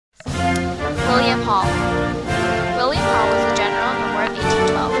Hall. William Hall was a general in the War of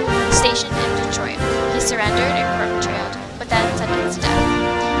 1812, stationed in Detroit. He surrendered and court-martialed, but then sentenced to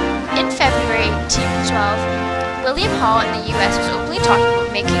death. In February 1812, William Hall in the U.S. was openly talking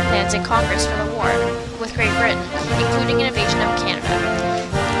about making plans in Congress for the war with Great Britain, including an invasion of Canada.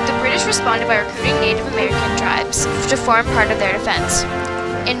 The British responded by recruiting Native American tribes to form part of their defense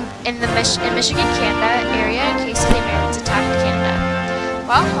in Michigan, Canada area in case the Americans attacked Canada.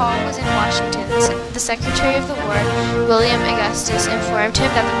 While Hall was in Washington, the Secretary of the War, William Augustus, informed him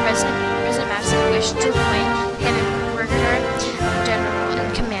that the President Madison wished to appoint him Brigadier General in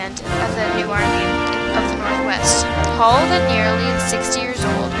command of the new Army of the Northwest. Hall, then nearly 60 years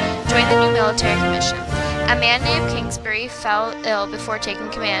old, joined the new military commission. A man named Kingsbury fell ill before taking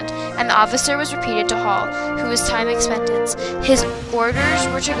command, and the officer was repeated to Hall, who was time expended. His orders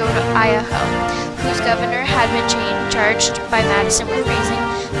were to go to Idaho, whose governor had been charged by Madison with raising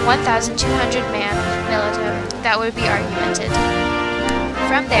 1,200-man militia that would be argumented.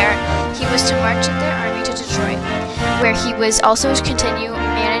 From there, he was to march their army to Detroit, where he was also to continue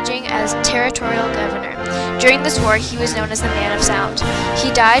managing as territorial governor. During this war, he was known as the Man of Sound.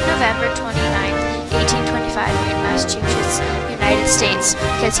 He died November 29, 1825 in Massachusetts, United States,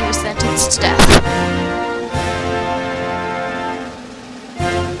 because he was sentenced to death.